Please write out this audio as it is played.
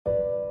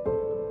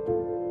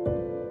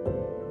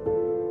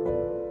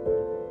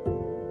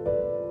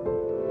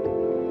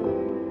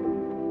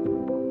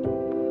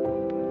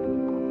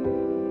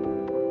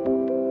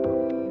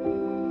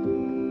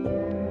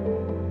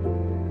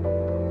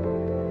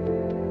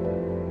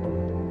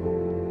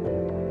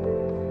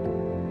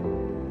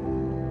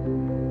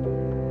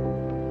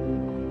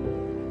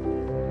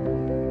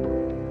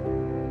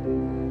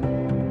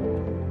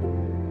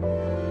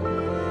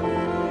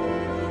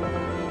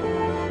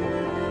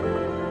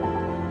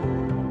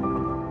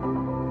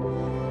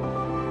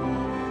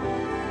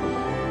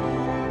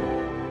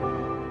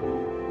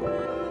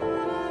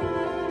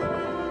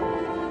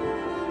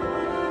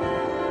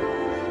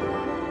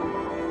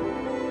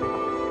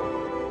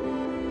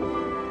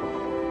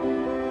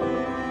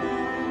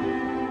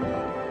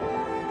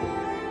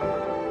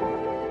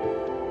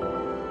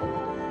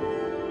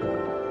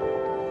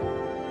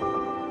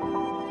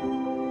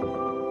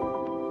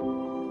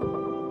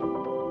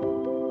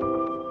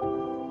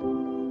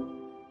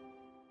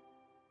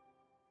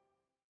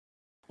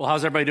Well,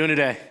 how's everybody doing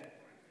today?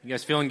 You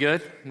guys feeling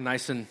good?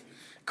 Nice and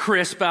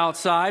crisp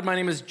outside. My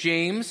name is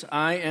James.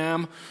 I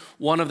am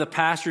one of the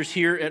pastors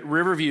here at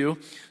Riverview.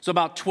 So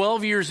about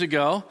 12 years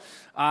ago,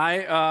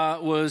 I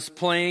was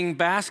playing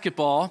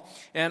basketball,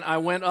 and I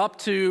went up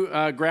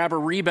to grab a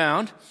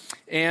rebound,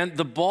 and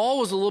the ball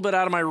was a little bit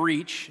out of my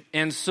reach,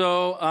 and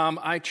so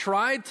I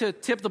tried to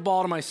tip the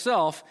ball to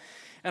myself,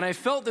 and I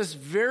felt this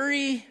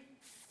very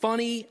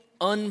funny,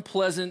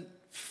 unpleasant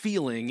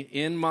feeling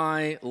in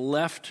my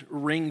left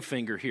ring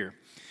finger here.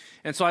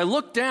 And so I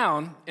looked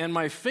down, and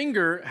my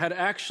finger had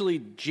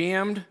actually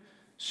jammed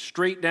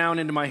straight down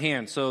into my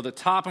hand. So the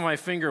top of my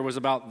finger was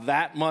about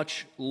that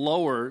much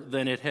lower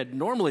than it had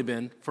normally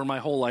been for my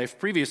whole life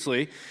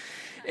previously.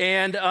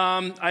 And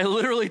I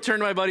literally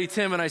turned to my buddy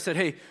Tim, and I said,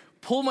 "Hey,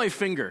 pull my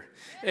finger."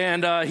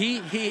 And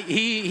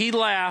he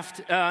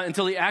laughed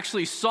until he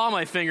actually saw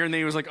my finger, and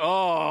then he was like,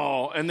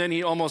 "Oh," and then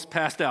he almost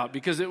passed out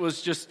because it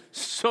was just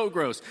so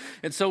gross.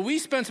 And so we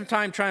spent some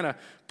time trying to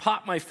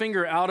pop my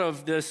finger out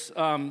of this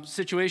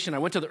situation. I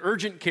went to the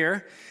urgent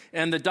care,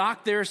 and the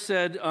doc there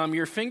said,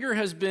 "Your finger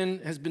has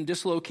been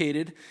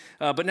dislocated,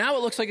 but now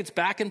it looks like it's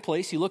back in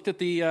place." He looked at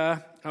the, I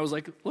was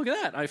like, "Look at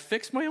that, I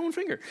fixed my own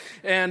finger."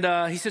 And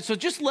he said, "So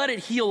just let it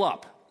heal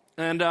up."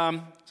 And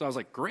so I was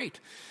like, "Great."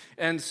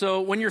 And so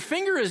when your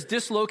finger is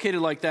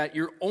dislocated like that,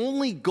 your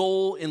only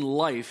goal in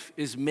life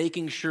is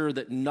making sure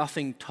that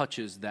nothing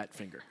touches that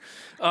finger.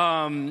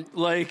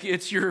 Like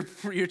it's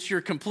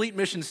your complete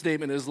mission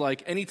statement is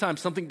like anytime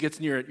something gets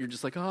near it, you're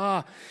just like,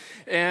 ah.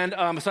 And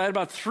so I had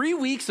about 3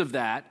 weeks of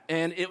that,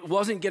 and it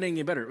wasn't getting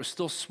any better. It was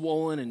still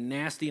swollen and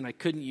nasty, and I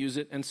couldn't use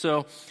it. And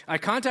so I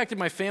contacted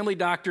my family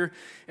doctor,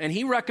 and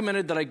he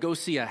recommended that I go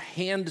see a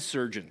hand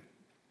surgeon.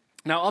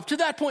 Now, up to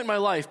that point in my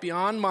life,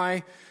 beyond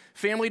my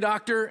family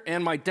doctor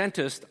and my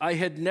dentist, I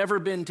had never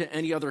been to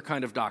any other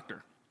kind of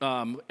doctor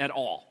at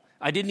all.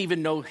 I didn't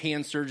even know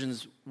hand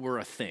surgeons were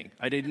a thing.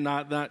 I'd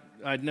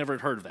never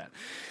heard of that.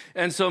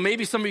 And so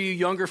maybe some of you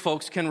younger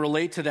folks can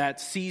relate to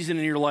that season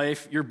in your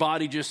life. Your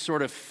body just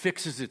sort of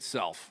fixes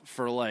itself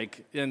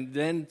and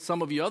then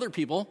some of you other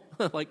people,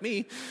 like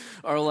me,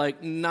 are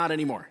like, not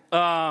anymore.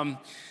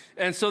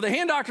 And so the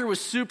hand doctor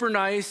was super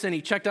nice, and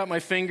he checked out my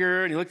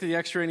finger, and he looked at the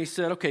x-ray, and he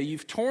said, "Okay,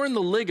 you've torn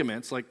the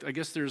ligaments," like I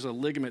guess there's a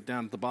ligament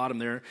down at the bottom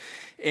there,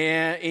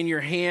 in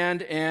your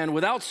hand, and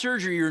without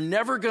surgery, you're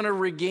never going to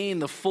regain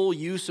the full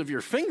use of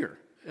your finger.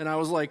 And I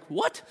was like,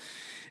 "What?"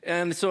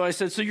 And so I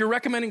said, "So you're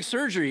recommending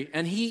surgery?"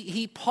 And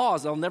he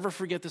paused. I'll never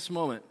forget this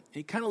moment.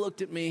 He kind of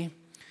looked at me,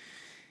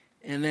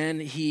 and then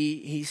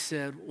he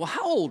said, "Well,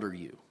 how old are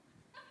you?"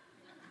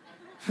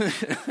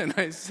 And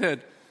I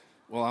said,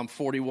 "Well, I'm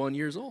 41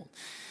 years old."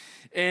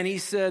 And he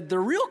said, "The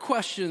real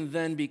question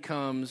then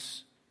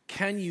becomes,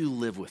 can you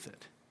live with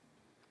it?"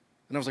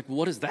 And I was like,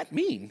 "What does that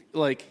mean?"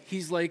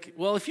 He's like,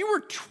 "Well, if you were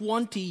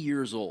 20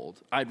 years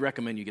old, I'd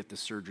recommend you get this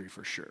surgery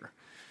for sure.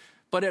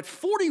 But at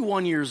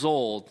 41 years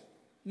old,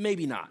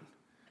 maybe not."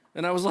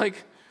 And I was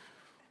like,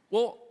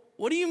 "Well,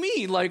 what do you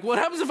mean? Like, what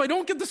happens if I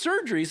don't get the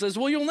surgery?" He says,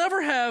 "Well, you'll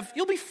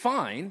be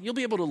fine. You'll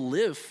be able to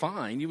live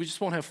fine. You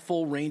just won't have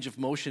full range of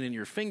motion in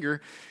your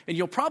finger. And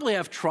you'll probably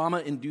have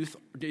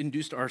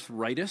trauma-induced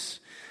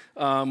arthritis,"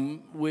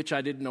 which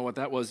I didn't know what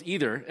that was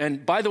either.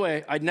 And by the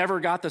way, I never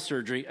got the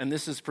surgery, and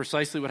this is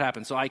precisely what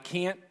happened. So I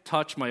can't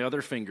touch my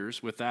other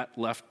fingers with that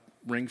left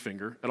ring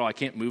finger at all. I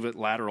can't move it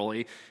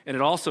laterally, and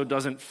it also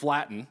doesn't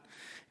flatten.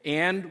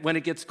 And when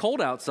it gets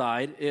cold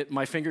outside,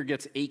 my finger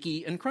gets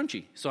achy and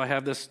crunchy. So I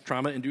have this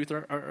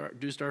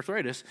trauma-induced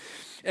arthritis.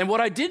 And what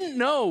I didn't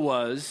know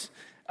was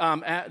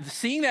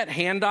seeing that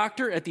hand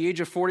doctor at the age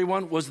of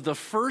 41 was the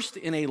first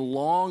in a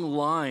long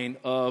line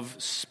of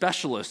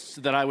specialists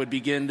that I would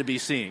begin to be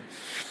seeing,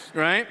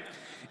 right?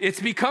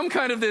 It's become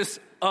kind of this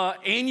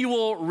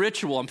annual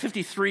ritual. I'm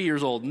 53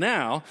 years old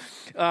now.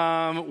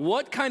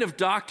 What kind of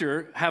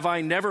doctor have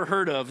I never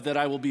heard of that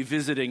I will be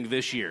visiting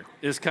this year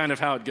is kind of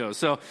how it goes.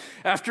 So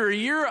after a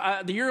year,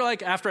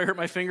 after I hurt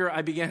my finger,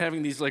 I began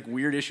having these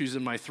weird issues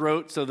in my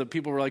throat. So the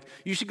people were like,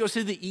 "You should go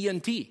see the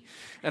ENT."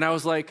 And I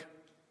was like,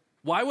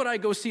 "Why would I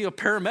go see a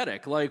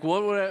paramedic?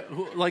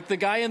 The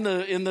guy in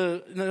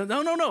the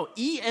no,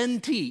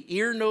 ENT,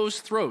 ear, nose,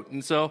 throat."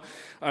 And so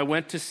I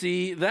went to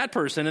see that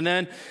person. And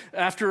then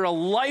after a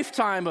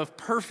lifetime of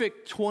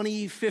perfect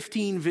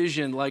 20/15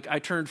 vision, I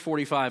turned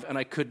 45 and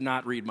I could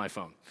not read my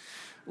phone.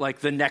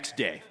 The next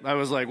day, I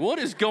was like, "What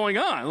is going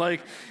on?"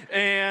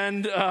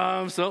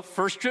 So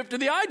first trip to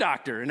the eye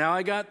doctor, and now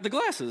I got the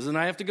glasses, and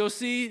I have to go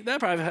see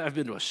that. I've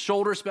been to a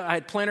shoulder I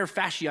had plantar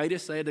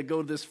fasciitis. I had to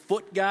go to this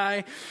foot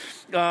guy.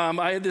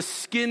 I had this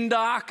skin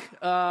doc.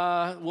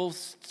 We'll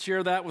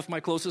share that with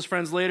my closest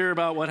friends later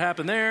about what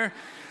happened there.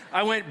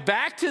 I went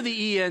back to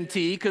the ENT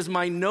because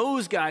my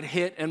nose got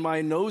hit, and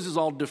my nose is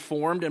all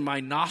deformed, and my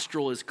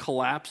nostril is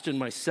collapsed, and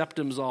my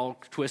septum's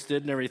all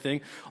twisted and everything,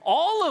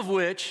 all of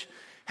which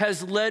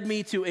has led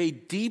me to a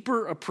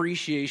deeper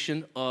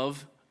appreciation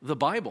of the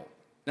Bible.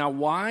 Now,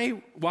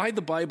 why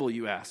the Bible,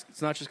 you ask?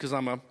 It's not just because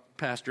I'm a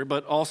pastor,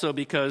 but also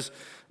because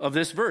of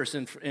this verse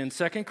in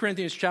 2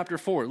 Corinthians chapter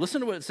 4.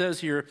 Listen to what it says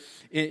here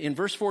in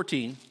verse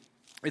 14.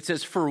 It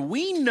says, "For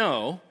we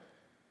know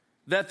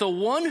that the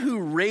one who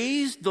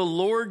raised the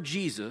Lord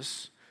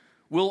Jesus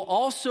will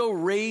also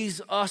raise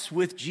us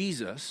with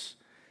Jesus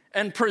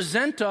and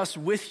present us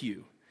with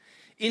you.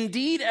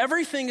 Indeed,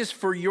 everything is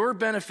for your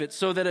benefit,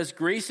 so that as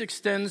grace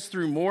extends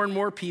through more and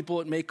more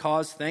people, it may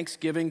cause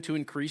thanksgiving to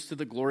increase to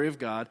the glory of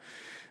God.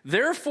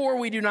 Therefore,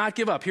 we do not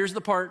give up." Here's the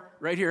part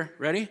right here.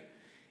 Ready?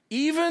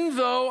 "Even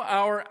though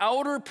our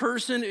outer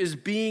person is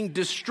being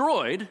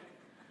destroyed,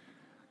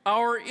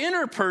 our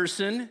inner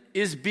person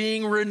is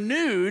being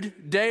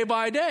renewed day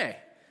by day."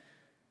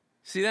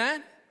 See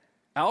that?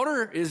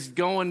 Outer is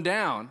going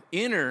down.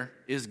 Inner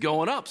is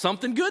going up.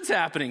 Something good's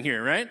happening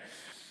here, right?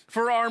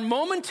 "For our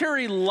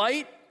momentary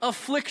light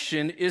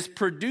affliction is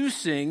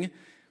producing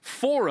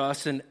for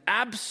us an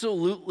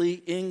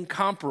absolutely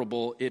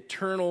incomparable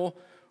eternal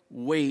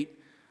weight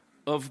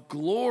of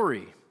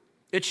glory."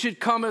 It should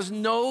come as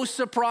no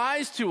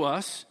surprise to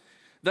us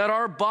that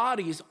our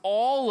bodies,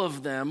 all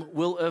of them,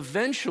 will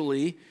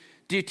eventually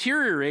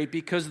deteriorate,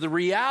 because the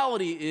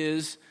reality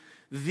is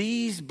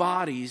these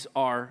bodies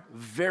are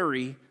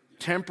very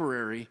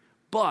temporary,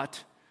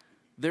 but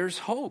there's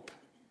hope.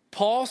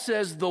 Paul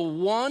says the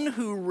one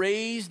who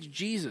raised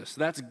Jesus,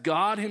 that's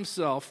God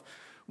himself,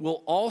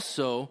 will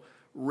also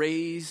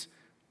raise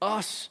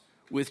us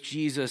with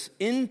Jesus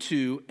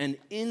into an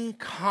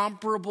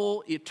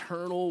incomparable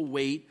eternal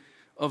weight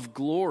of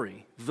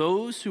glory.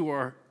 Those who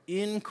are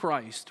in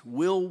Christ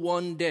will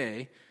one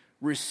day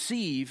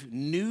receive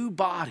new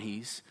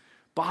bodies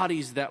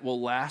that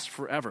will last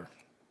forever.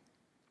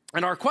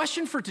 And our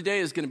question for today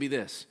is going to be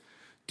this: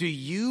 do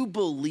you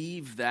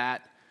believe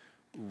that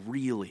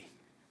really?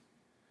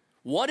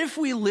 What if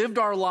we lived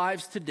our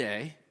lives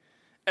today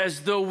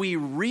as though we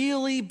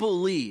really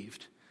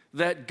believed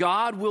that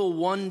God will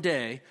one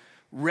day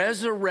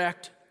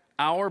resurrect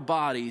our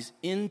bodies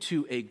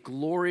into a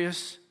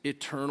glorious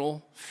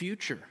eternal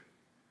future?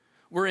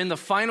 We're in the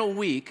final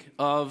week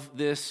of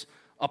this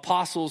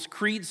Apostles'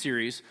 Creed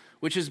series,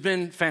 which has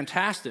been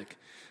fantastic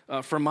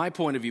from my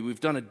point of view. We've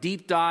done a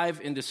deep dive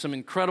into some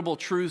incredible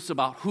truths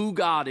about who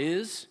God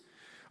is,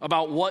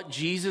 about what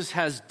Jesus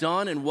has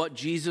done and what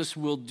Jesus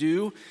will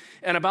do,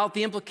 and about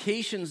the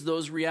implications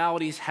those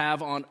realities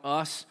have on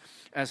us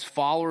as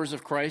followers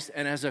of Christ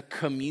and as a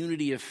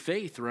community of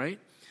faith, right?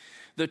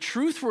 The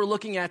truth we're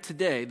looking at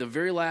today, the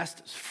very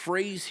last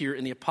phrase here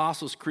in the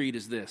Apostles' Creed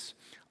is this: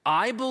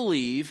 I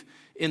believe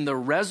in the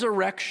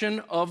resurrection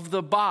of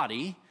the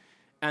body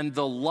and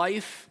the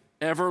life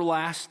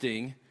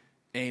everlasting.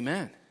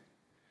 Amen.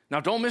 Now,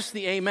 don't miss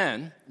the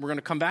amen. We're going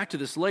to come back to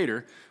this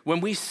later.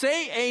 When we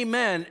say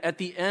amen at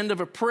the end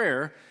of a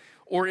prayer,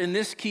 or in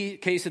this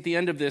case at the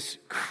end of this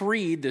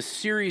creed, this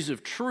series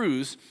of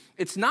truths,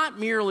 it's not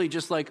merely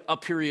just like a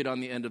period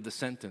on the end of the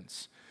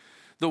sentence.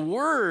 The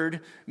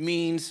word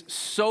means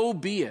 "so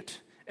be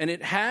it," and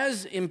it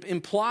has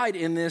implied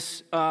in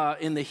this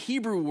in the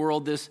Hebrew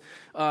world this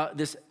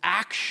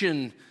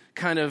action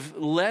kind of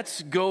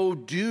let's go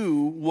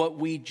do what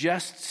we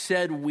just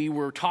said we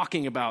were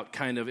talking about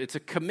kind of. It's a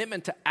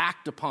commitment to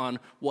act upon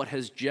what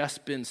has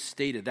just been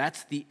stated.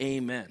 That's the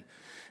amen.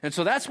 And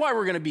so that's why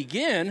we're going to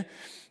begin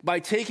by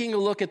taking a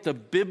look at the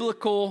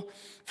biblical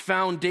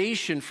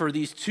foundation for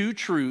these two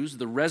truths,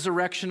 the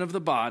resurrection of the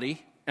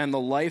body and the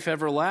life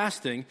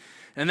everlasting.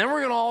 And then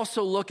we're going to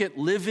also look at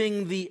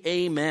living the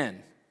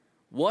amen.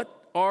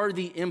 What are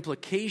the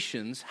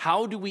implications?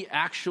 How do we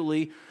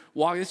actually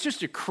walk? It's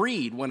just a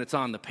creed when it's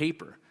on the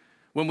paper.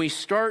 When we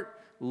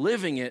start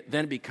living it,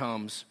 then it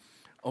becomes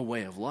a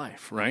way of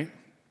life, right?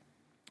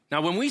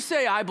 Now, when we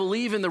say, I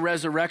believe in the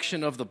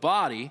resurrection of the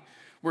body,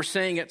 we're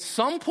saying at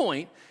some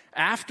point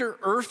after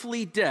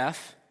earthly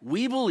death,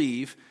 we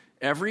believe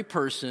every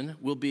person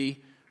will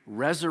be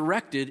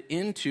resurrected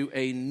into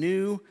a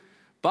new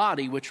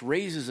body, which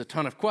raises a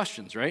ton of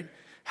questions, right?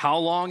 How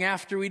long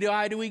after we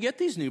die do we get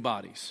these new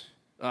bodies?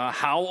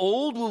 How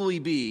old will we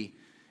be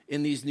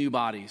in these new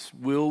bodies?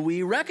 Will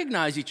we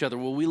recognize each other?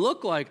 Will we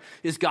look like,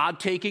 is God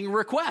taking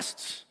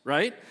requests,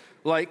 right?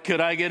 Like,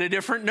 could I get a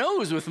different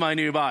nose with my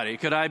new body?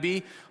 Could I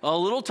be a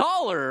little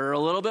taller or a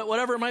little bit,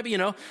 whatever it might be,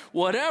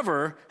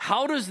 whatever.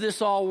 How does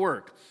this all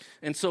work?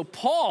 And so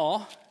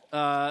Paul,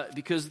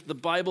 because the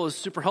Bible is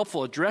super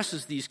helpful,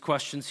 addresses these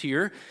questions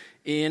here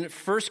in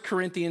 1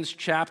 Corinthians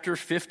chapter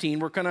 15.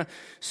 We're going to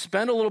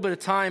spend a little bit of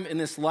time in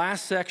this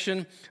last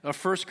section of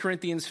 1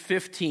 Corinthians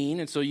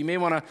 15. And so you may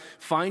want to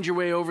find your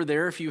way over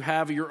there if you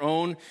have your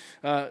own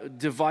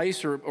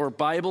device or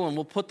Bible, and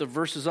we'll put the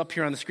verses up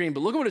here on the screen. But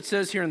look at what it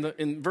says here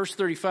in verse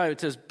 35.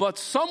 It says, "But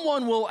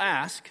someone will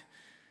ask,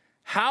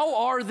 how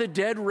are the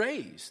dead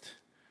raised?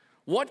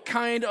 What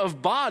kind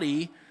of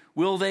body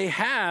will they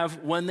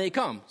have when they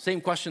come?" Same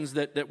questions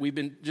that we've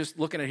been just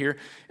looking at here.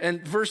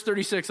 And verse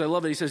 36, I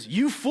love it. He says,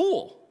 "You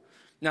fool."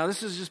 Now,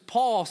 this is just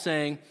Paul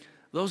saying,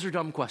 those are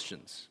dumb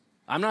questions.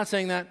 I'm not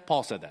saying that.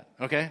 Paul said that,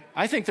 okay?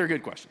 I think they're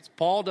good questions.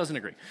 Paul doesn't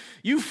agree.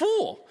 "You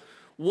fool.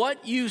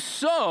 What you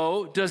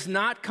sow does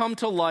not come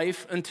to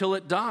life until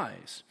it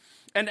dies.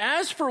 And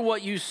as for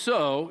what you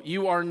sow,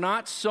 you are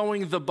not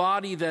sowing the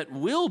body that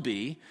will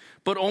be,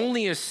 but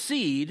only a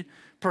seed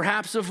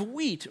perhaps of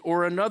wheat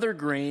or another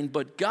grain,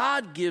 but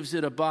God gives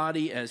it a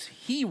body as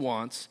he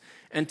wants,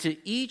 and to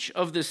each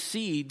of the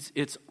seeds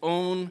its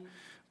own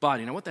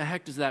body. Now, what the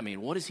heck does that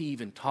mean? What is he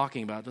even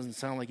talking about? It doesn't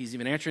sound like he's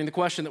even answering the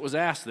question that was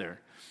asked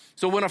there.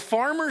 So when a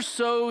farmer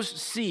sows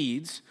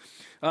seeds,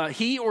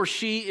 he or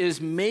she is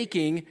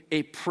making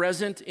a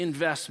present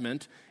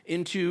investment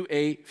into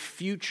a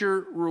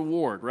future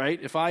reward, right?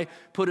 If I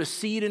put a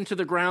seed into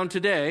the ground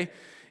today,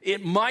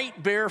 it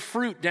might bear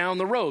fruit down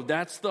the road.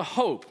 That's the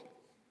hope,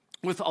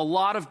 with a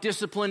lot of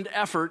disciplined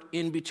effort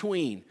in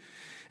between.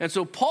 And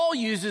so Paul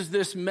uses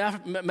this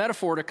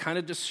metaphor to kind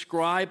of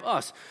describe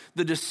us.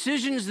 The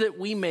decisions that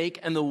we make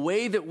and the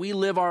way that we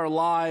live our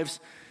lives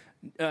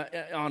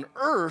on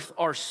earth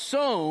are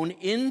sown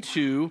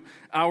into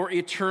our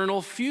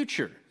eternal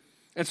future.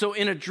 And so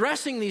in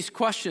addressing these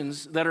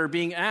questions that are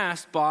being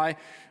asked by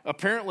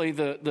apparently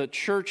the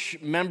church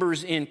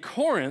members in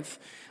Corinth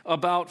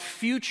about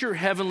future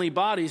heavenly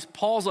bodies,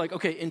 Paul's like,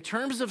 okay, in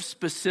terms of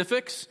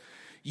specifics,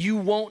 you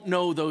won't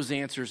know those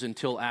answers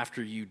until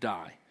after you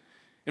die.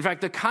 In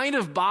fact, the kind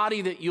of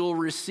body that you'll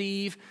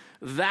receive,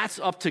 that's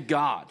up to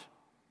God,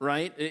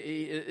 right?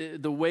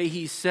 The way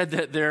he said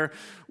that there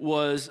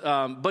was,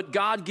 but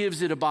God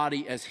gives it a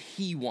body as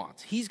he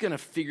wants. He's going to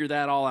figure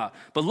that all out.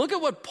 But look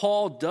at what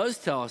Paul does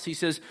tell us. He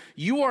says,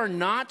 you are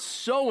not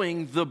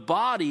sowing the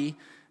body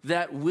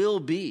that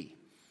will be.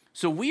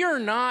 So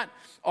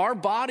our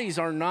bodies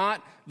are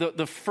not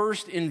the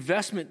first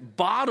investment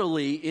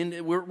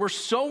bodily. We're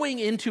sowing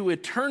into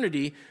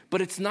eternity, but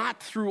it's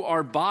not through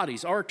our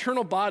bodies. Our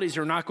eternal bodies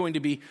are not going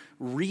to be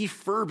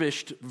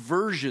refurbished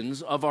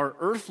versions of our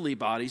earthly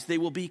bodies. They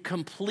will be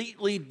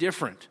completely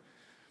different.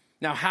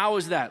 Now, how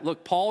is that?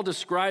 Look, Paul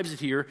describes it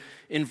here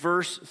in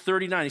verse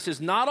 39. He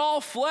says, not all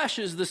flesh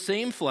is the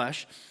same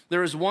flesh.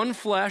 There is one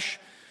flesh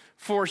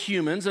for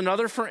humans,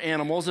 another for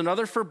animals,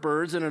 another for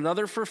birds, and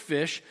another for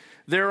fish.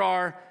 There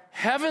are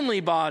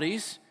heavenly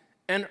bodies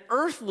and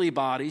earthly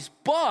bodies,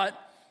 but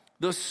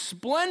the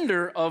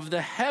splendor of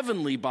the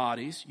heavenly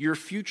bodies, your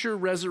future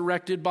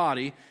resurrected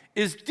body,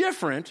 is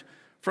different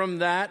from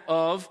that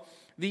of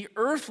the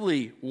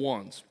earthly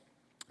ones.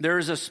 There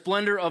is a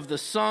splendor of the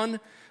sun,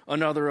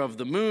 another of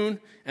the moon,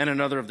 and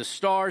another of the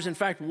stars. In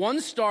fact,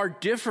 one star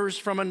differs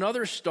from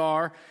another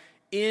star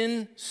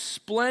in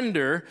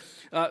splendor.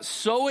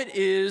 So it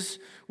is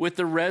with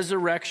the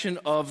resurrection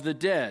of the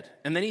dead.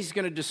 And then he's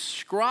going to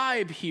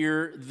describe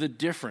here the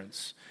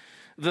difference.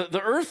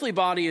 The earthly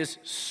body is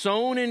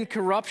sown in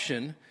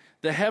corruption.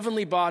 The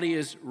heavenly body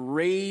is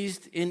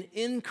raised in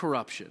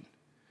incorruption.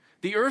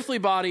 The earthly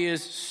body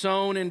is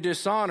sown in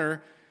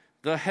dishonor.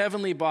 The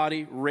heavenly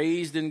body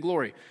raised in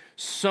glory.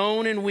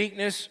 Sown in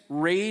weakness,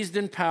 raised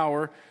in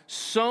power.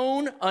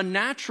 Sown a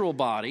natural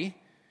body,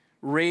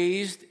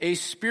 raised a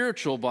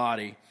spiritual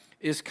body,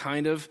 is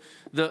kind of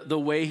the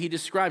way he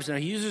describes it. Now,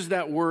 he uses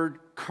that word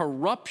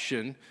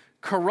corruption,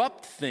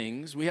 corrupt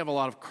things. We have a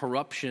lot of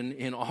corruption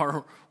in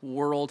our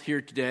world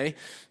here today. I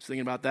was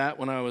thinking about that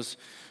when I was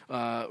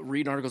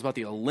reading articles about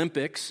the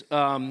Olympics.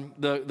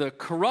 The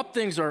corrupt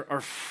things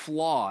are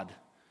flawed.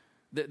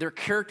 They're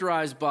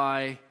characterized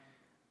by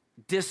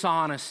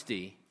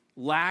dishonesty,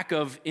 lack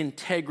of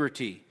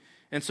integrity.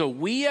 And so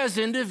we as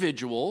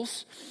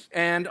individuals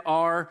and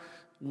our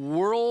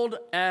world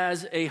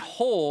as a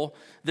whole,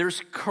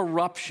 there's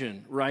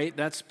corruption, right?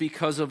 That's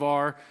because of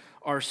our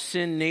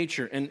sin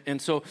nature.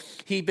 And so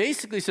he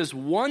basically says,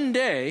 one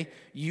day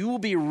you will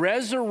be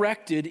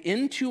resurrected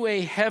into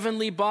a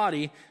heavenly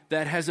body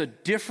that has a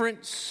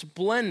different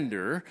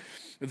splendor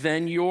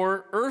than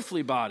your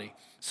earthly body.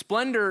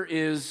 Splendor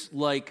is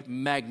like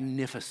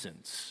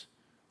magnificence.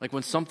 Like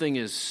when something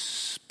is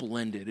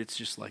splendid, it's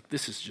just like,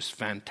 this is just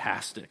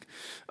fantastic.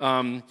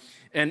 And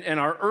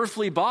our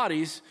earthly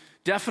bodies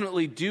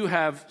definitely do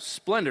have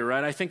splendor,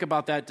 right? I think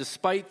about that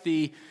despite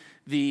the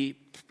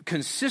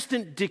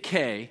consistent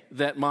decay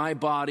that my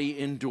body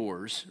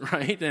endures,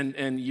 right?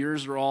 And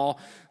yours are all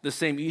the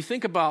same. You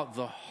think about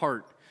the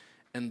heart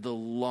and the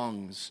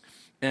lungs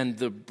and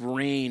the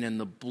brain and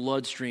the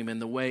bloodstream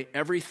and the way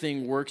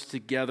everything works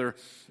together.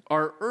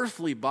 Our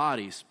earthly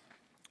bodies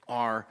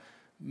are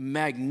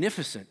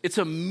magnificent. It's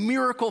a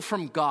miracle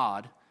from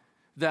God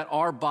that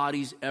our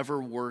bodies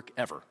ever work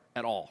ever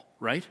at all,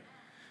 right?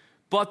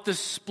 But the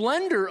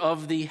splendor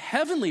of the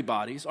heavenly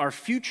bodies, our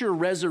future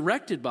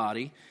resurrected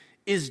body,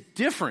 is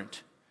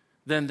different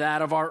than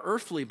that of our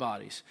earthly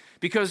bodies.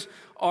 Because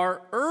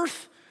our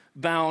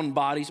earthbound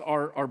bodies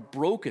are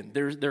broken.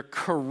 They're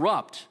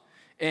corrupt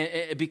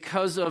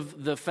because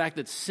of the fact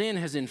that sin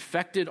has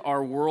infected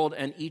our world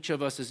and each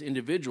of us as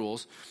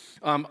individuals.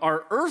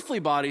 Our earthly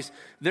bodies,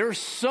 they're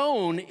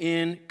sown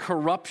in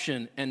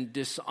corruption and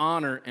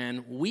dishonor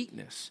and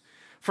weakness.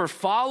 For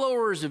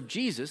followers of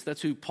Jesus,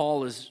 that's who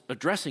Paul is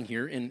addressing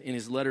here in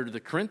his letter to the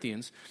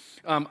Corinthians,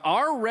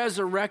 our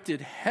resurrected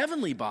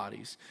heavenly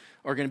bodies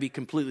are going to be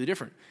completely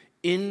different.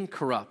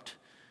 Incorrupt,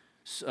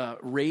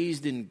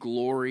 raised in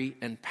glory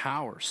and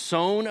power.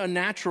 Sown a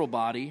natural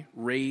body,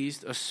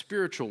 raised a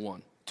spiritual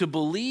one. To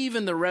believe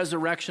in the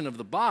resurrection of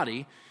the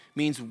body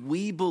means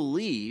we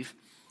believe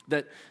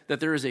that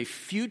there is a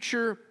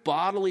future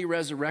bodily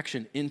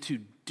resurrection into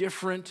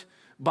different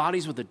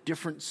bodies with a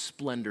different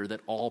splendor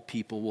that all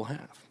people will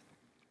have.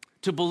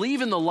 To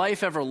believe in the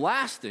life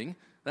everlasting,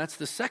 that's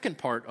the second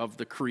part of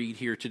the creed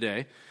here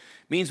today,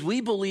 means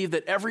we believe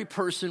that every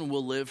person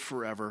will live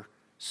forever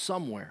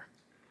somewhere.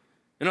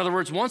 In other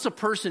words, once a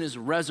person is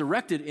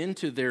resurrected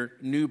into their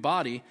new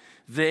body,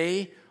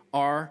 they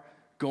are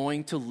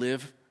going to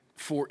live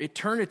for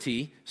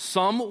eternity,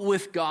 some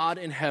with God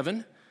in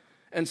heaven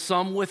and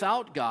some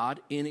without God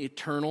in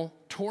eternal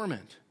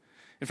torment.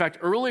 In fact,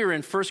 earlier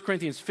in 1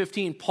 Corinthians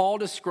 15, Paul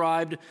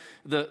described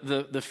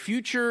the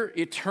future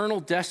eternal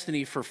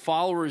destiny for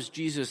followers of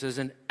Jesus as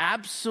an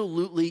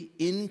absolutely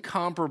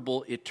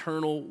incomparable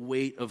eternal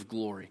weight of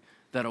glory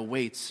that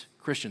awaits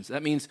Christians.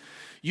 That means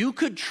you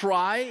could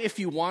try, if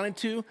you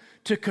wanted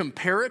to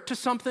compare it to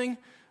something,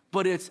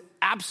 but it's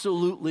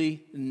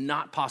absolutely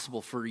not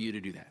possible for you to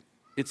do that.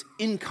 It's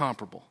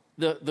incomparable.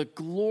 The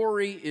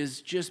glory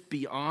is just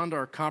beyond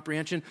our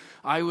comprehension.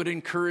 I would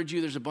encourage you,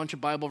 there's a bunch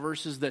of Bible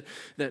verses that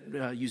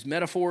use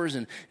metaphors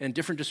and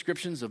different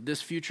descriptions of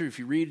this future. If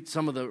you read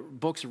some of the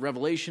books of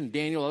Revelation,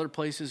 Daniel, other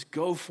places,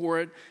 go for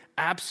it.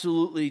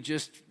 Absolutely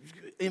just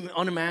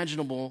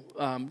unimaginable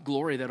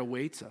glory that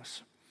awaits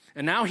us.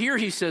 And now here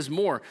he says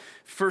more.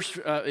 First,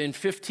 in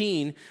 1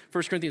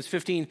 Corinthians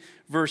 15,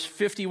 verse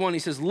 51, he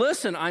says,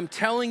 "Listen, I'm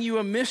telling you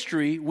a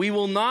mystery. We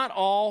will not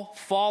all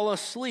fall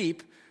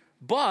asleep,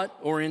 but,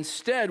 or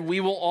instead, we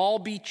will all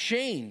be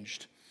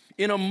changed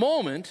in a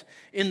moment,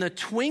 in the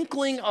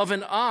twinkling of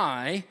an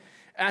eye,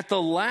 at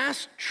the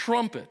last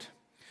trumpet.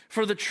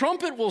 For the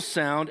trumpet will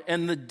sound,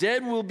 and the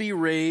dead will be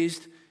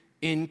raised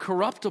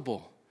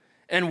incorruptible,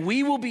 and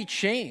we will be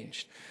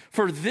changed.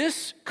 For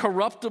this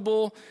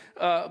corruptible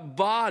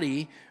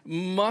body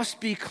must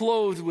be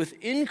clothed with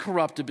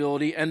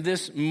incorruptibility, and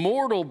this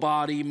mortal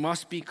body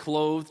must be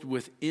clothed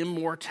with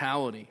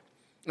immortality."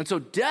 And so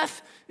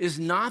death is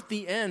not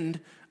the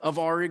end of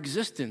our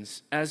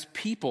existence as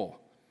people.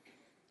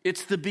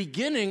 It's the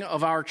beginning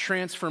of our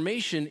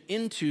transformation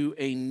into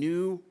a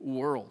new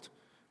world.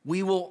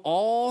 We will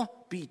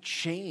all be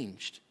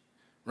changed,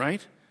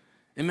 right?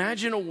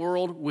 Imagine a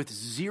world with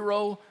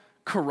zero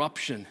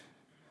corruption,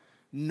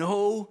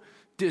 no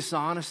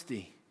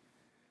dishonesty,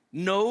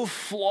 no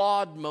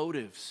flawed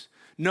motives,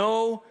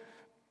 no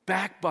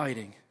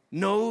backbiting,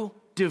 no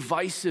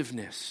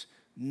divisiveness,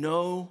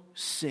 no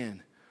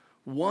sin.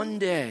 One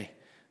day,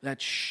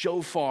 that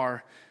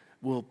shofar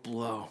will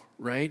blow,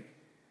 right?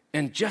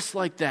 And just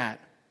like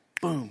that,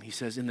 boom, he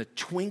says, in the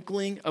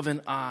twinkling of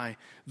an eye,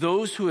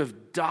 those who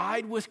have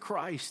died with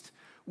Christ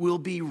will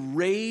be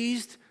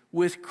raised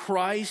with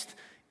Christ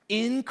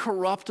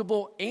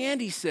incorruptible,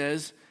 and he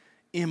says,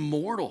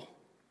 immortal.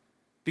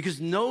 Because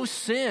no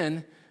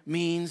sin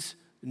means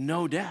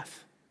no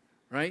death,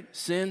 right?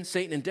 Sin,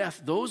 Satan, and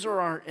death, those are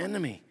our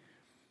enemy.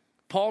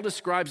 Paul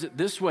describes it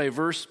this way,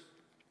 verse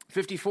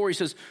 54, he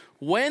says,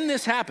 when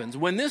this happens,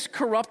 when this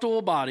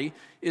corruptible body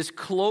is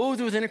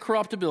clothed with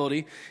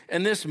incorruptibility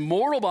and this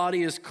mortal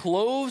body is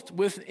clothed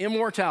with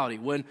immortality,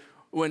 when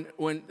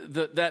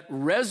that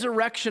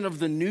resurrection of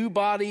the new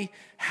body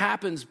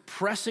happens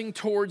pressing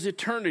towards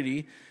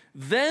eternity,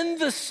 then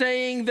the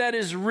saying that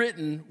is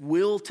written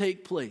will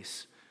take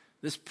place.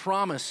 This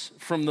promise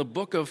from the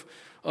book of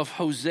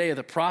Hosea,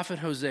 the prophet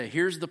Hosea,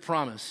 here's the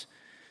promise.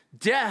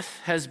 Death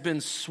has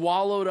been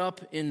swallowed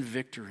up in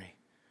victory.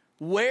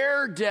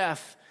 Where,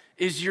 death,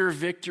 is your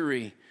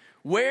victory?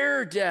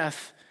 Where,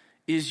 death,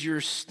 is your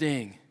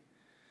sting?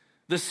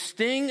 The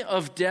sting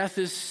of death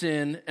is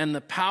sin, and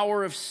the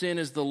power of sin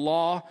is the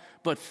law.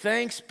 But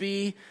thanks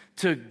be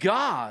to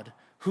God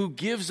who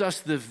gives us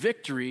the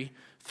victory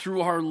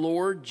through our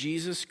Lord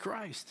Jesus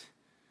Christ.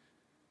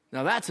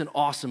 Now that's an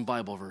awesome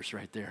Bible verse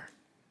right there.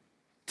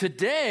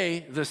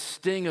 Today, the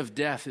sting of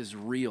death is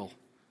real.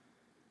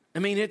 I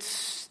mean, it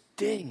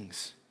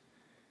stings.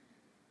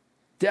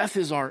 Death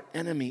is our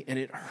enemy, and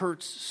it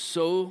hurts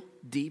so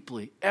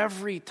deeply.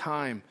 Every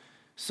time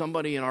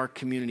somebody in our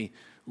community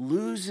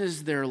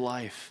loses their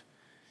life,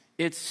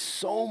 it's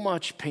so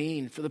much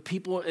pain for the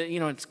people,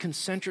 it's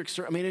concentric.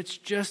 I mean,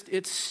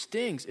 it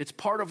stings. It's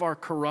part of our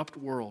corrupt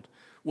world.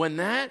 When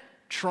that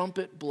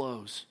trumpet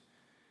blows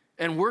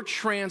and we're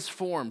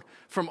transformed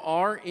from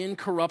our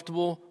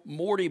incorruptible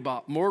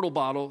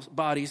mortal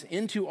bodies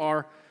into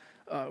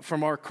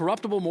from our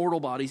corruptible mortal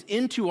bodies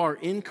into our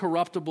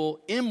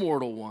incorruptible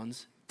immortal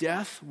ones,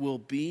 death will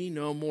be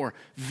no more.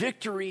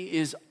 Victory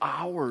is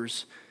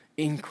ours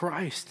in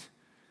Christ.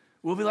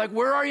 We'll be like,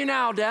 where are you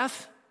now,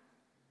 death?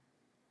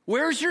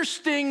 Where's your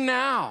sting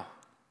now?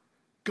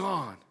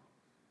 Gone.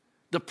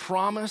 The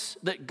promise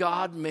that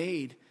God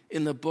made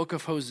in the book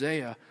of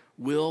Hosea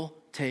will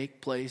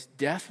take place.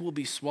 Death will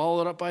be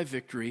swallowed up by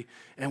victory,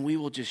 and we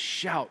will just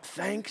shout,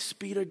 thanks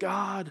be to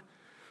God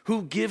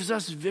who gives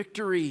us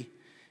victory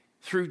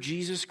through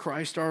Jesus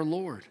Christ our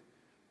Lord.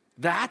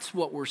 That's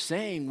what we're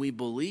saying we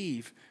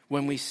believe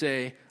when we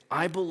say,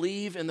 I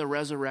believe in the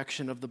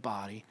resurrection of the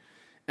body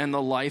and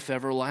the life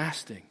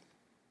everlasting.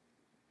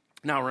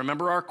 Now,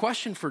 remember our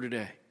question for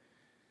today.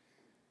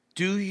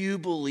 Do you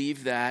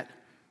believe that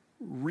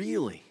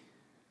really?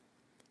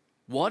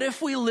 What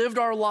if we lived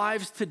our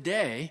lives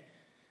today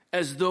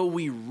as though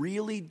we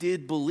really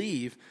did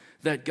believe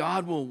that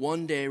God will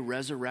one day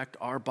resurrect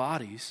our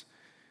bodies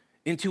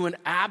into an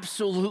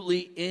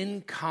absolutely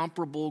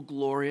incomparable,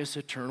 glorious,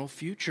 eternal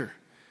future?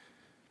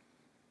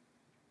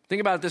 Think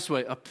about it this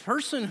way. A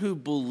person who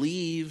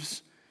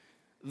believes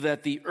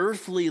that the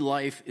earthly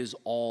life is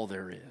all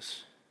there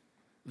is,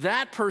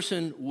 that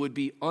person would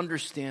be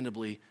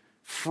understandably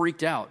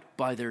freaked out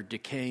by their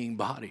decaying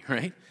body,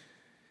 right?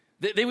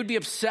 They would be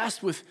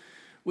obsessed with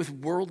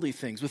worldly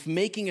things, with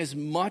making as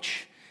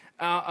much,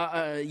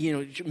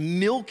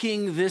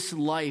 milking this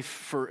life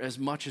for as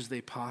much as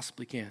they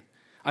possibly can.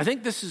 I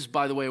think this is,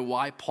 by the way,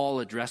 why Paul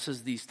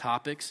addresses these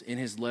topics in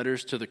his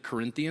letters to the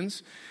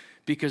Corinthians,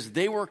 because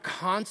they were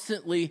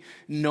constantly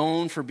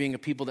known for being a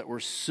people that were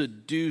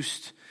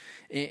seduced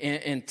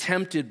and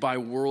tempted by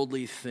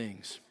worldly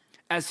things.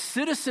 As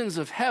citizens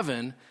of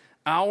heaven,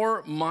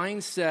 our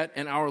mindset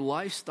and our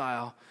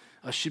lifestyle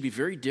should be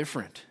very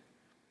different.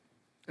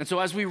 And so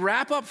as we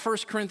wrap up 1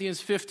 Corinthians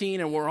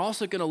 15, and we're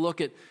also going to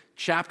look at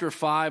chapter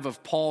 5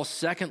 of Paul's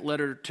second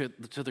letter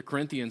to the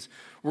Corinthians,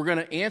 we're going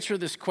to answer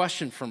this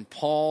question from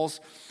Paul's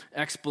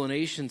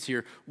explanations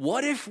here.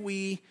 What if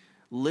we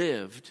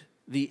lived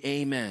the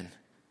amen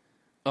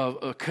of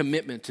a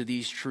commitment to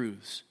these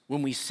truths?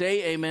 When we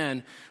say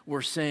amen,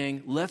 we're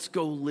saying, let's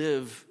go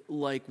live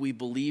like we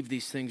believe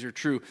these things are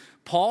true.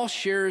 Paul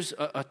shares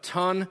a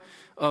ton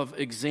of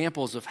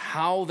examples of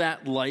how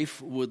that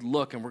life would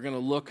look, and we're going to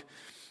look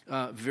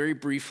very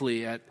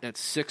briefly at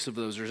 6 of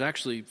those. There's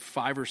actually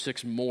 5 or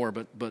 6 more,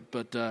 but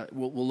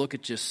we'll look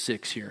at just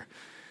 6 here.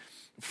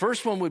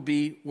 First one would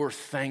be, we're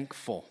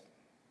thankful.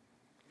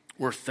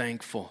 We're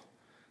thankful.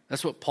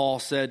 That's what Paul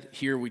said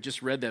here. We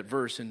just read that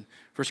verse in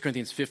 1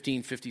 Corinthians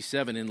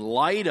 15:57. In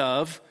light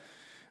of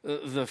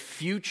the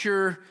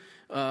future,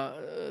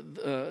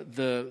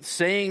 the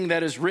saying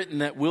that is written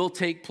that will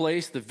take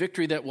place, the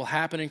victory that will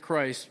happen in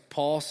Christ,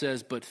 Paul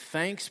says, but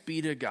thanks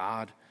be to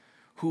God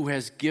who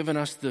has given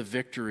us the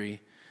victory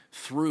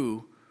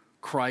through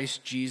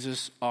Christ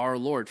Jesus our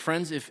Lord.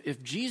 Friends,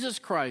 if Jesus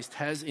Christ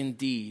has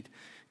indeed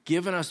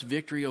given us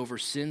victory over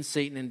sin,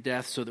 Satan, and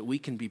death so that we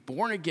can be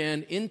born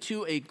again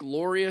into a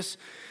glorious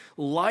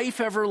life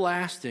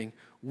everlasting,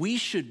 we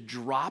should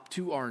drop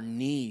to our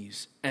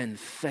knees and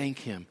thank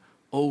him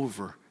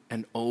over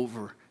and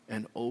over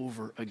and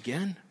over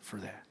again for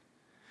that.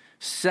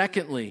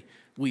 Secondly,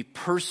 we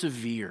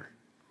persevere.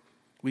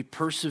 We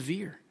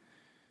persevere.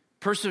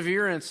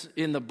 Perseverance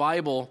in the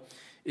Bible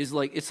is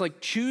like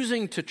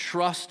choosing to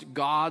trust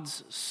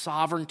God's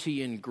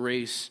sovereignty and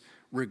grace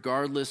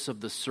regardless of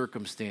the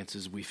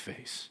circumstances we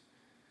face.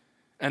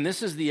 And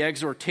this is the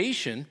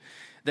exhortation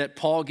that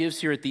Paul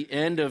gives here at the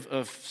end of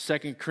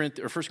 1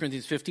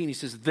 Corinthians 15. He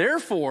says,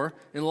 therefore,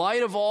 in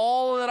light of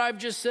all that I've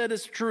just said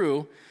is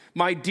true,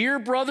 my dear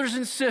brothers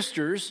and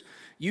sisters,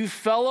 you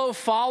fellow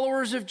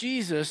followers of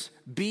Jesus,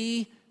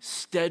 be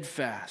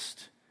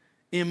steadfast,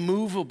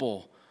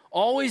 immovable,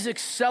 always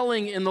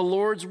excelling in the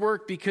Lord's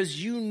work,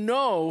 because you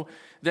know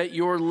that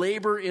your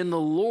labor in the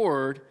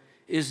Lord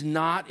is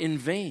not in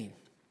vain.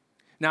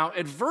 Now,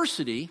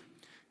 adversity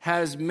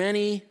has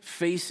many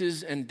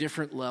faces and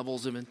different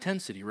levels of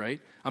intensity, right?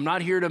 I'm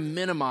not here to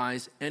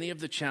minimize any of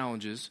the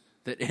challenges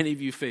that any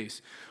of you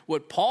face.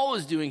 What Paul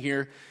is doing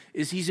here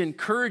is he's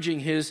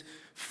encouraging his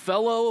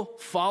fellow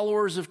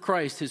followers of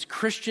Christ, his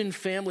Christian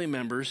family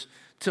members,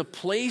 to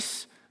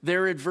place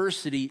their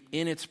adversity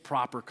in its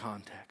proper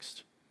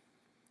context.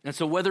 And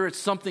so whether it's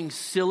something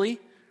silly,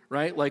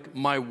 right, like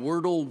my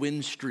Wordle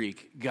win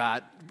streak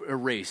got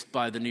erased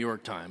by the New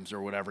York Times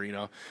or whatever,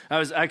 I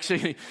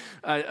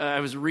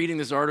was reading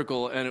this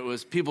article, and it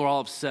was, people are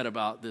all upset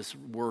about this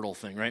Wordle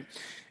thing, right?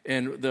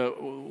 And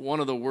one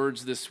of the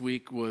words this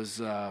week was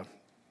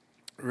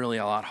really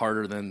a lot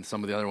harder than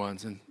some of the other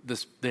ones. And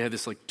they had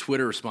this like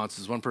Twitter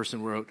responses. One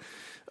person wrote,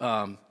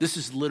 this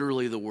is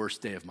literally the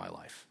worst day of my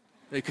life.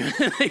 They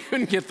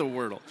couldn't get the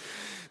Wordle.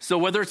 So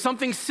whether it's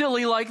something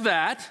silly like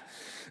that,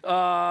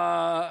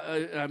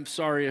 I'm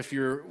sorry if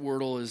your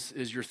Wordle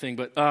is your thing,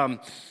 but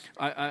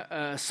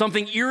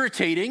something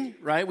irritating,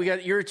 right? We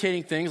got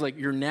irritating things like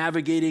you're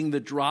navigating the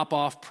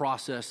drop-off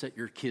process at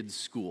your kid's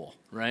school,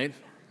 right?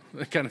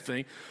 That kind of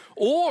thing.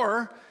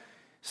 Or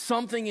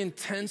something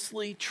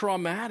intensely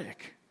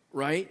traumatic,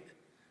 right?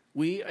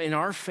 We, in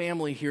our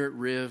family here at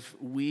Riv,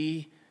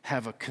 we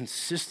have a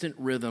consistent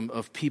rhythm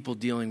of people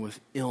dealing with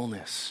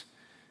illness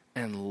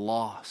and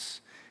loss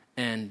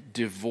and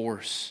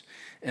divorce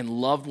and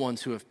loved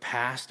ones who have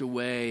passed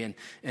away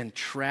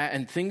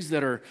and things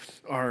that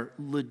are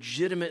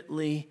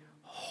legitimately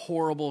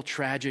horrible,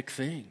 tragic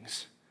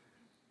things.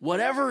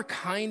 Whatever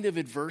kind of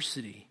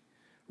adversity,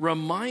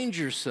 remind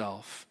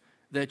yourself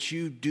that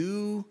you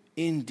do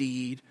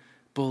indeed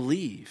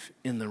believe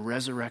in the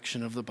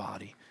resurrection of the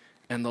body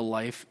and the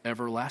life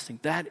everlasting.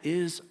 That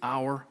is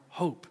our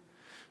hope.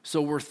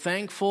 So we're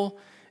thankful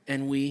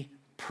and we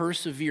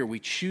persevere. We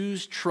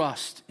choose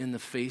trust in the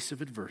face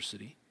of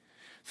adversity.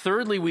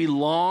 Thirdly, we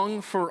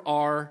long for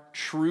our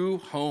true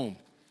home.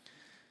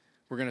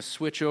 We're going to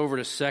switch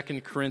over to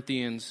 2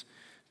 Corinthians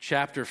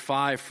chapter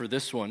 5 for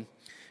this one.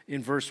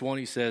 In verse 1,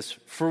 he says,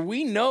 "For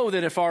we know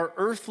that if our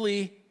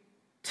earthly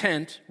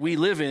tent we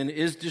live in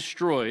is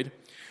destroyed,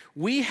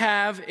 we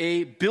have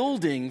a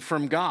building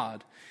from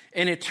God,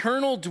 an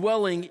eternal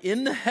dwelling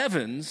in the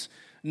heavens,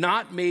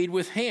 not made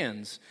with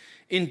hands.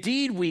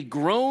 Indeed, we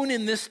groan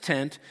in this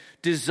tent,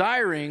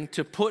 desiring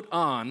to put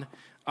on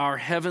our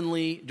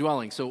heavenly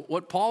dwelling." So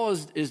what Paul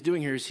is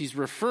doing here is he's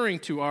referring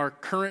to our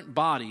current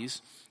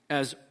bodies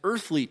as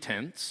earthly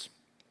tents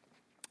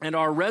and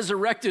our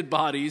resurrected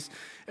bodies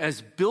as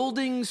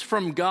buildings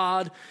from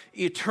God,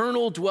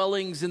 eternal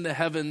dwellings in the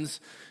heavens,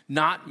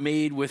 not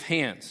made with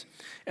hands.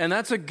 And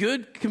that's a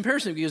good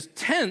comparison because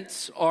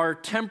tents are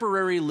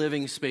temporary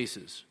living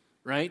spaces,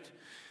 right?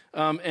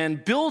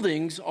 And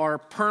buildings are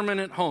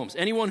permanent homes.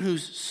 Anyone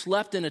who's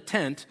slept in a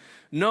tent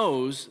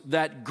knows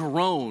that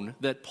groan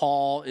that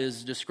Paul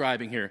is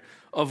describing here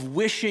of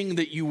wishing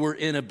that you were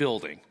in a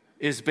building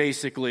is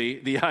basically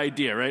the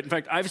idea, right? In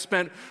fact, I've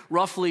spent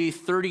roughly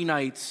 30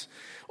 nights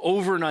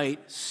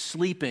overnight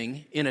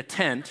sleeping in a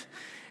tent,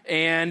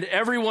 and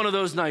every one of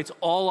those nights,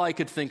 all I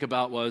could think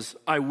about was,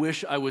 I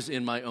wish I was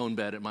in my own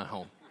bed at my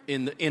home,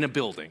 in a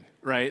building,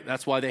 right?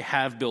 That's why they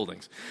have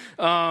buildings.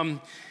 And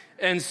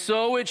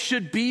so it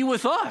should be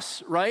with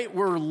us, right?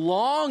 We're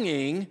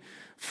longing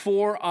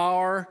for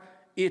our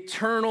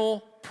eternal,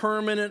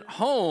 permanent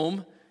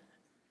home,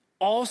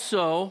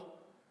 also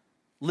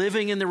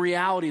living in the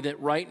reality that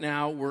right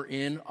now we're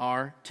in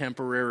our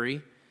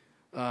temporary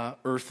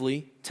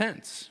earthly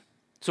tents.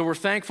 So we're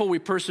thankful, we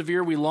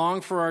persevere, we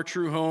long for our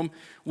true home.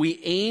 We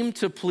aim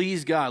to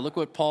please God. Look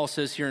what Paul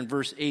says here in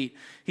verse 8.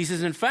 He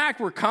says, "In fact,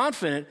 we're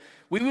confident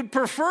we would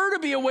prefer to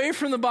be away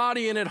from the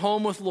body and at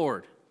home with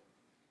Lord."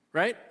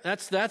 Right?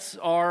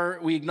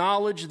 We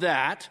acknowledge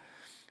that.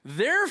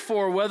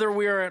 "Therefore, whether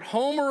we are at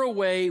home or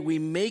away, we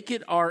make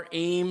it our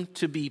aim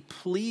to be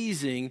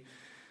pleasing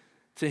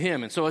to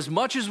him." And so as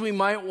much as we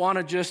might want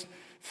to just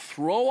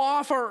throw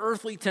off our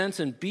earthly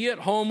tents and be at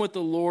home with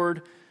the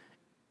Lord,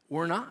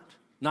 we're not.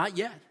 Not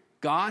yet.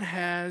 God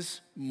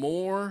has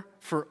more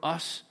for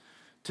us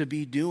to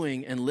be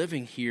doing and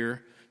living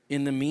here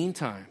in the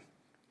meantime.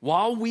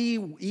 While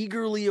we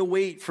eagerly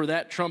await for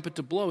that trumpet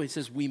to blow, he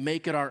says we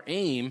make it our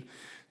aim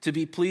to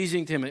be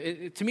pleasing to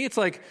him. To me, it's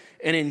like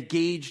an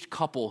engaged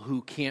couple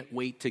who can't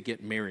wait to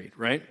get married,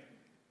 right?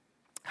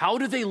 How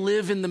do they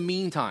live in the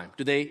meantime?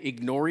 Do they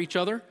ignore each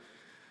other?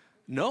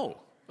 No.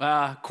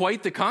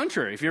 Quite the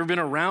contrary. If you've ever been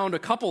around a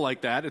couple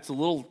like that, it's a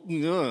little,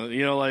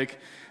 like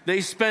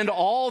they spend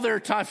all their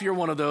time. If you're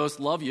one of those,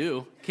 love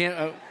you.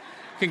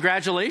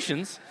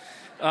 Congratulations.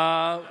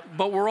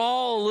 But we're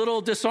all a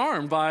little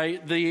disarmed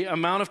by the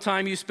amount of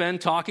time you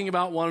spend talking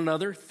about one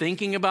another,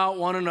 thinking about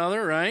one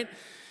another, right?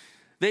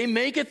 They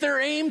make it their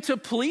aim to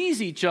please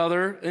each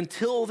other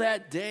until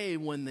that day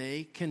when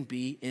they can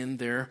be in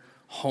their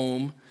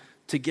home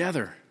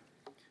together.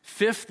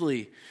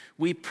 Fifthly,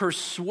 we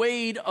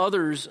persuade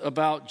others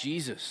about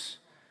Jesus.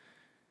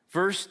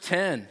 Verse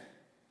 10,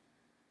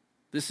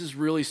 this is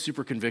really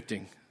super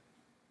convicting.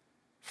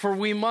 "For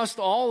we must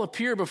all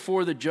appear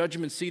before the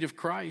judgment seat of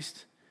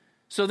Christ,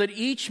 so that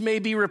each may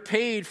be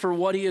repaid for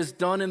what he has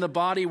done in the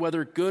body,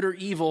 whether good or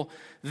evil.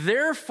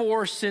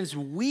 Therefore, since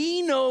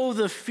we know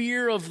the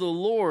fear of the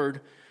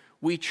Lord,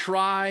 we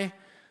try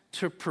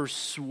to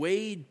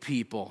persuade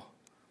people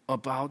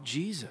about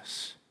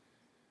Jesus."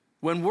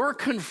 When we're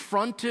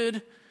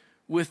confronted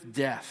with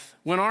death,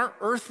 when our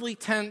earthly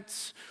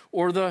tents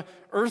or the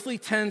earthly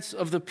tents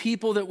of the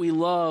people that we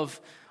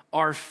love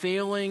are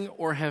failing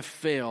or have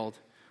failed,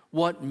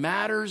 what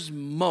matters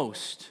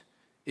most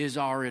is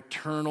our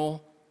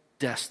eternal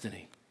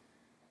destiny.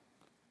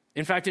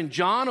 In fact, in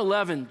John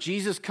 11,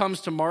 Jesus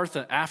comes to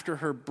Martha after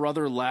her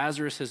brother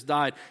Lazarus has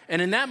died.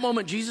 And in that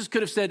moment, Jesus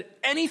could have said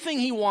anything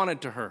he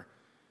wanted to her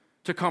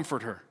to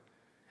comfort her.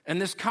 And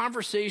this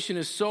conversation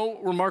is so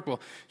remarkable.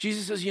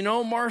 Jesus says,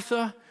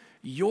 "Martha,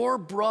 your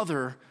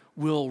brother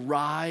will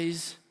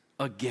rise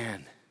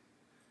again."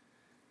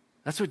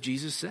 That's what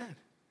Jesus said.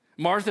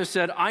 Martha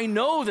said, "I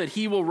know that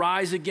he will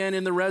rise again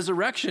in the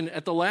resurrection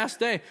at the last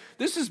day."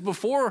 This is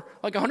before,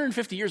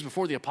 150 years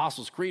before the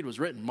Apostles' Creed was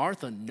written.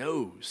 Martha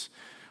knows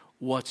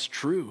what's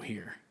true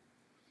here.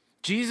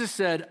 Jesus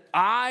said,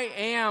 "I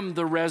am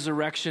the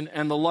resurrection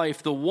and the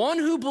life. The one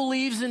who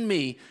believes in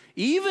me,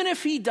 even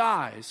if he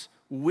dies,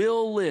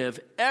 will live.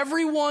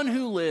 Everyone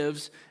who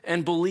lives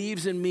and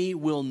believes in me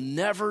will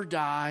never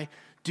die.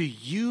 Do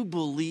you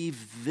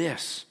believe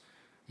this,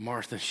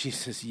 Martha?" She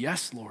says,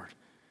 "Yes, Lord.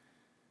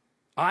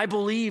 I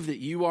believe that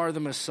you are the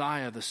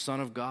Messiah, the Son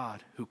of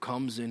God, who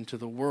comes into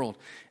the world."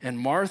 And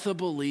Martha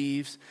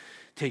believes,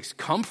 takes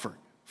comfort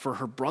for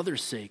her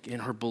brother's sake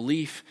in her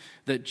belief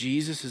that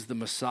Jesus is the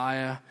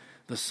Messiah,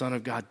 the Son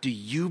of God. Do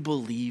you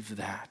believe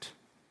that?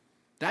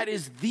 That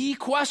is the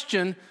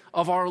question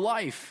of our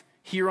life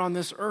here on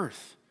this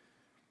earth.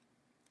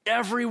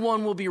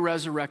 Everyone will be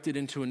resurrected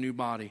into a new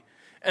body,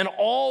 and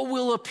all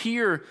will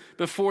appear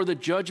before the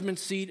judgment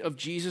seat of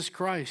Jesus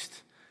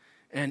Christ.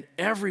 And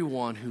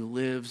everyone who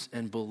lives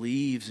and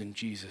believes in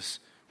Jesus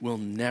will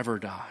never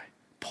die.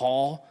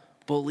 Paul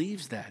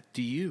believes that.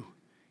 Do you?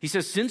 He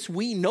says, since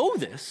we know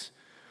this,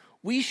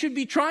 we should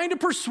be trying to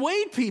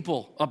persuade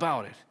people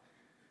about it.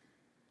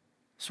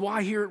 That's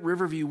why here at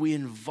Riverview, we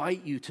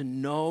invite you to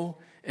know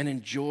and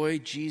enjoy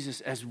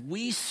Jesus as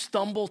we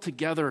stumble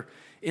together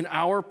in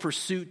our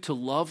pursuit to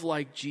love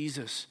like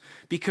Jesus,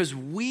 because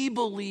we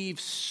believe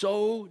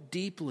so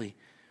deeply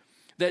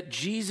that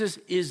Jesus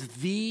is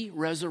the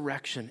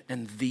resurrection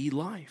and the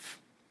life.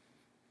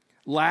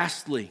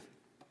 Lastly,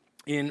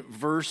 in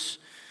verse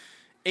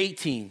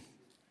 18,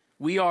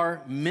 we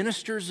are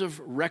ministers of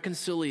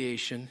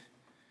reconciliation,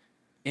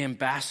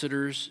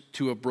 ambassadors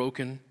to a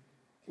broken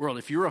world.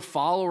 If you're a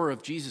follower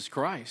of Jesus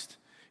Christ,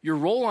 your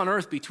role on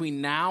earth between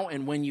now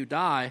and when you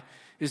die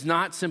is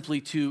not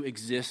simply to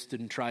exist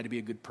and try to be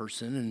a good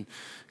person and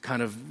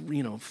kind of,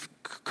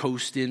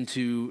 coast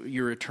into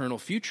your eternal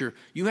future.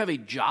 You have a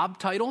job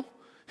title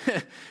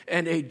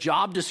and a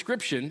job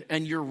description,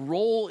 and your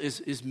role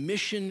is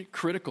mission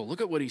critical.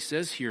 Look at what he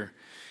says here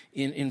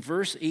in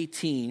verse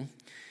 18.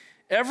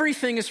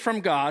 Everything is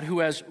from God, who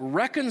has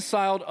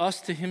reconciled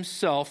us to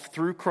himself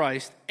through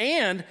Christ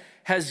and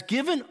has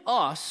given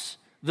us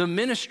the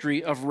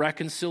ministry of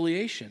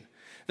reconciliation.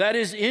 That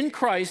is, in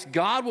Christ,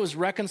 God was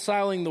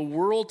reconciling the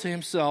world to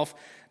himself,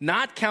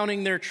 not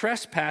counting their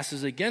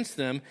trespasses against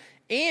them,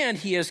 and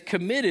he has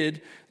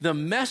committed the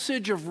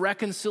message of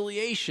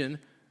reconciliation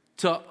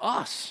to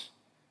us.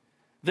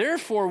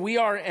 Therefore, we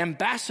are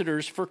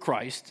ambassadors for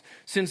Christ.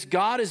 Since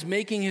God is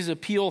making his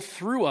appeal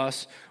through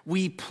us,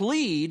 we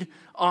plead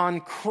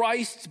on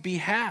Christ's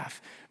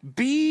behalf.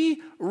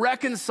 Be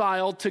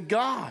reconciled to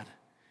God.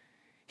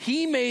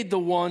 He made the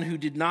one who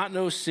did not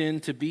know sin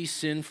to be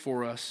sin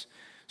for us,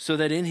 so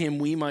that in him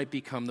we might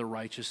become the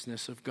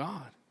righteousness of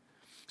God.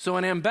 So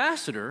an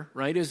ambassador,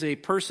 right, is a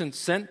person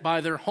sent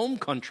by their home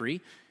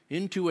country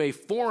into a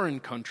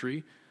foreign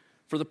country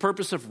for the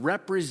purpose of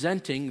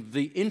representing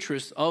the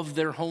interests of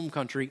their home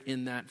country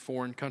in that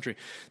foreign country.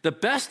 The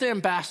best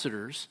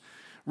ambassadors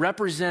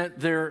represent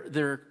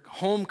their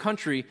home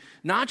country,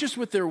 not just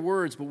with their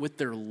words, but with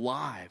their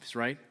lives,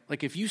 right?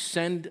 Like if you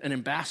send an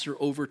ambassador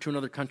over to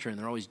another country and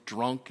they're always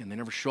drunk and they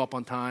never show up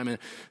on time, and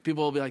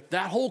people will be like,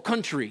 that whole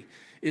country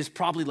is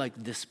probably like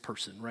this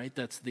person, right?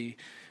 That's the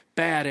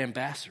bad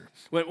ambassador.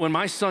 When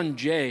my son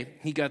Jay,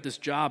 he got this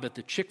job at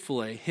the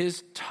Chick-fil-A,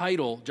 his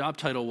job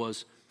title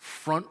was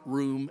front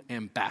room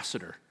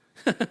ambassador.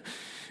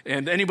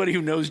 And anybody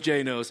who knows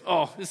Jay knows,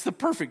 it's the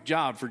perfect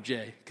job for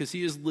Jay, because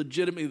he is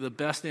legitimately the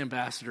best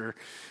ambassador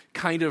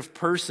kind of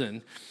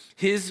person.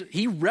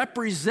 He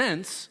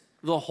represents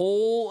the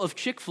whole of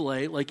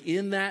Chick-fil-A, like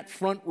in that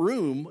front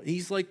room.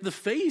 He's like the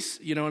face,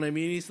 you know what I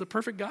mean? He's the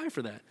perfect guy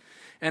for that.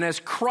 And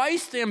as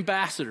Christ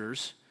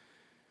ambassadors,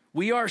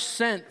 we are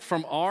sent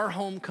from our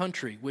home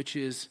country, which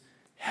is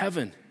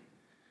heaven,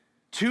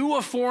 to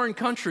a foreign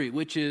country,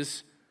 which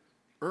is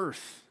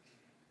earth.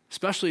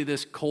 Especially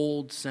this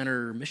cold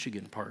center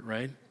Michigan part,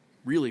 right?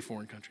 Really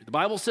foreign country. The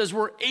Bible says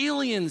we're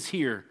aliens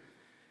here.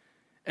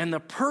 And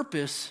the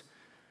purpose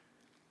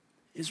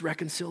is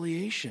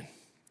reconciliation.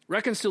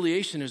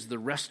 Reconciliation is the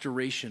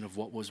restoration of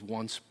what was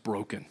once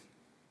broken.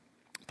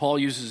 Paul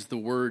uses the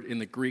word in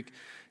the Greek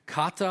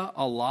kata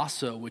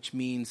alasso, which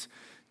means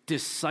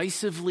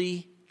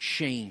decisively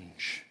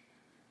change.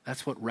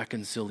 That's what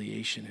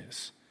reconciliation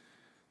is.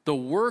 The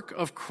work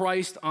of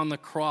Christ on the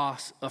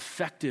cross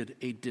affected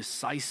a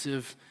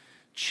decisive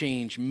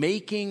change,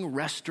 making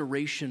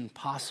restoration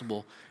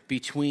possible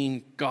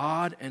between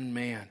God and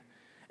man.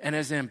 And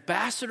as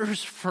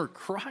ambassadors for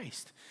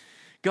Christ,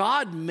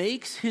 God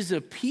makes his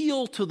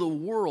appeal to the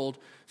world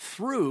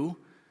through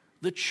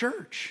the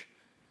church,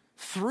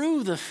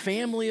 through the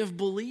family of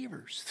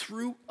believers,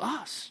 through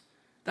us.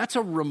 That's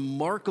a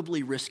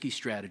remarkably risky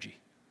strategy,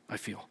 I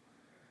feel.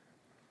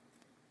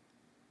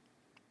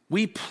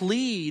 We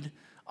plead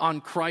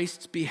on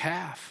Christ's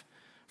behalf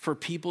for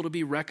people to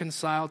be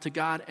reconciled to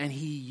God, and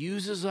he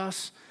uses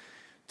us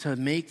to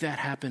make that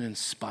happen in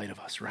spite of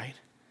us, right?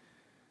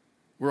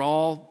 We're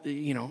all,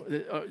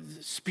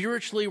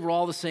 spiritually, we're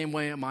all the same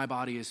way my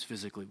body is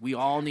physically. We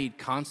all need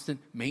constant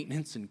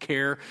maintenance and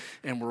care,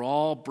 and we're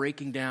all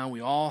breaking down.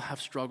 We all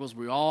have struggles.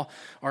 We all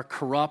are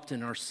corrupt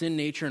in our sin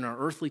nature and our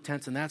earthly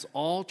tenets, and that's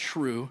all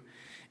true.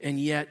 And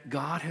yet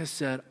God has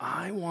said,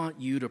 I want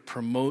you to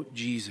promote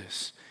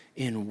Jesus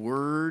in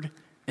word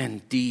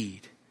and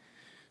deed.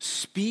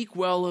 Speak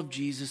well of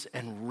Jesus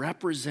and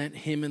represent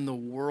him in the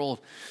world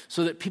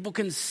so that people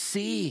can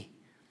see,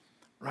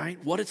 right,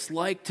 what it's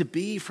like to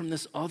be from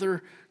this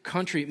other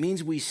country. It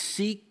means we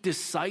seek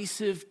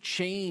decisive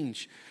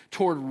change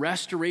toward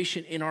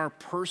restoration in our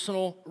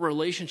personal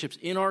relationships,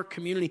 in our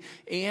community,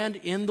 and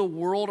in the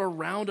world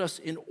around us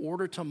in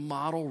order to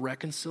model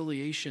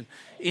reconciliation.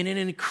 In an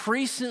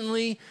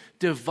increasingly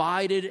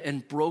divided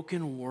and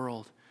broken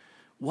world,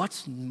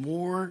 what's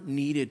more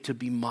needed to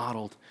be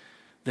modeled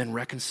than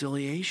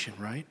reconciliation,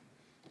 right?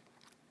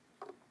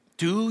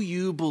 Do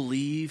you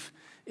believe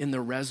in the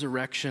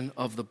resurrection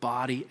of the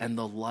body and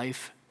the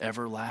life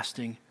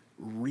everlasting?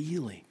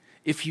 Really?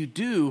 If you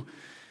do,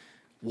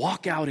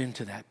 walk out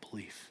into that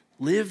belief.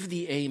 Live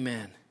the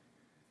amen.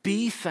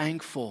 Be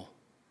thankful.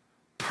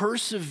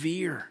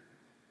 Persevere.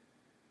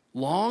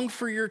 Long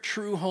for your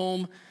true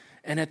home,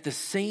 and at the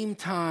same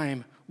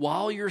time,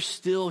 while you're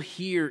still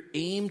here,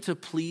 aim to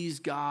please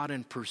God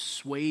and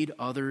persuade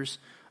others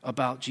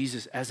about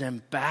Jesus. As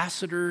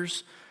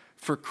ambassadors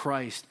for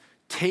Christ,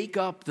 take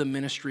up the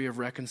ministry of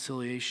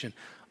reconciliation.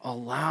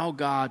 Allow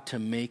God to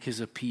make his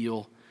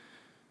appeal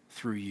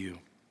through you.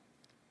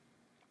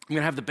 I'm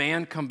going to have the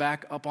band come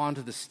back up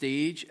onto the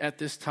stage at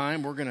this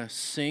time. We're going to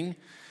sing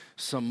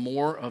some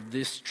more of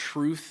this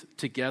truth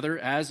together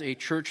as a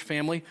church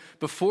family.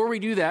 Before we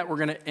do that, we're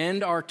going to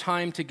end our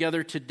time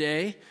together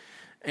today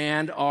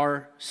and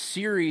our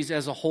series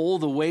as a whole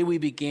the way we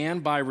began,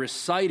 by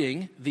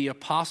reciting the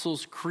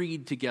Apostles'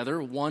 Creed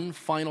together one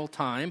final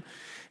time.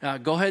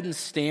 Go ahead and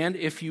stand,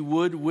 if you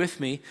would, with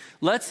me.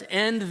 Let's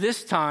end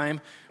this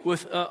time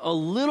with a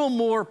little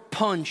more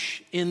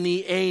punch in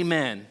the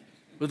amen,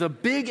 with a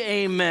big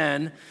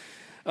amen,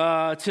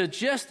 to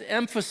just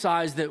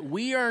emphasize that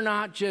we are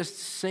not just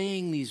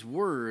saying these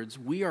words,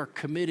 we are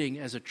committing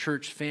as a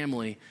church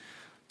family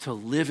to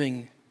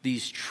living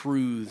these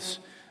truths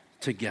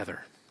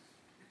together.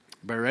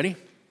 Everybody ready?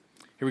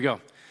 Here we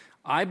go.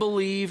 I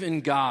believe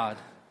in God,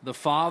 the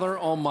Father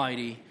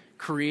Almighty,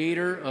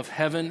 creator of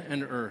heaven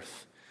and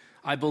earth.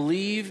 I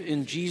believe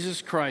in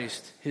Jesus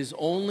Christ, his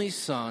only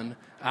Son,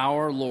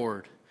 our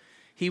Lord.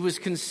 He was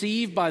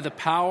conceived by the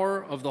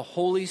power of the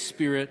Holy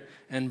Spirit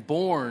and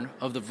born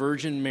of the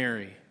Virgin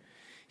Mary.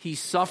 He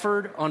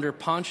suffered under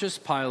Pontius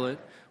Pilate,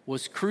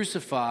 was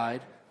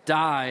crucified,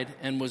 died,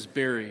 and was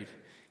buried.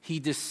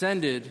 He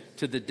descended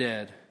to the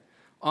dead.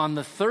 On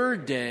the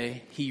third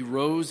day, he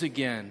rose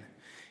again.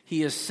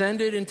 He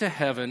ascended into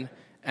heaven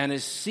and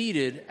is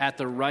seated at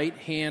the right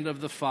hand of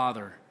the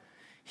Father.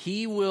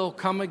 He will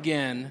come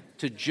again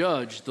to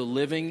judge the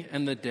living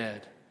and the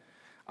dead.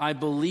 I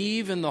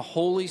believe in the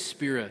Holy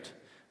Spirit,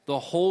 the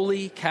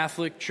Holy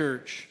Catholic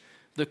Church,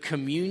 the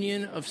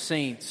communion of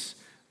saints,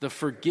 the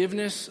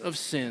forgiveness of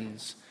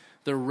sins,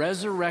 the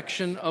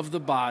resurrection of the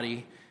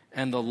body,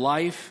 and the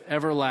life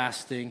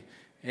everlasting.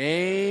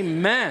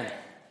 Amen.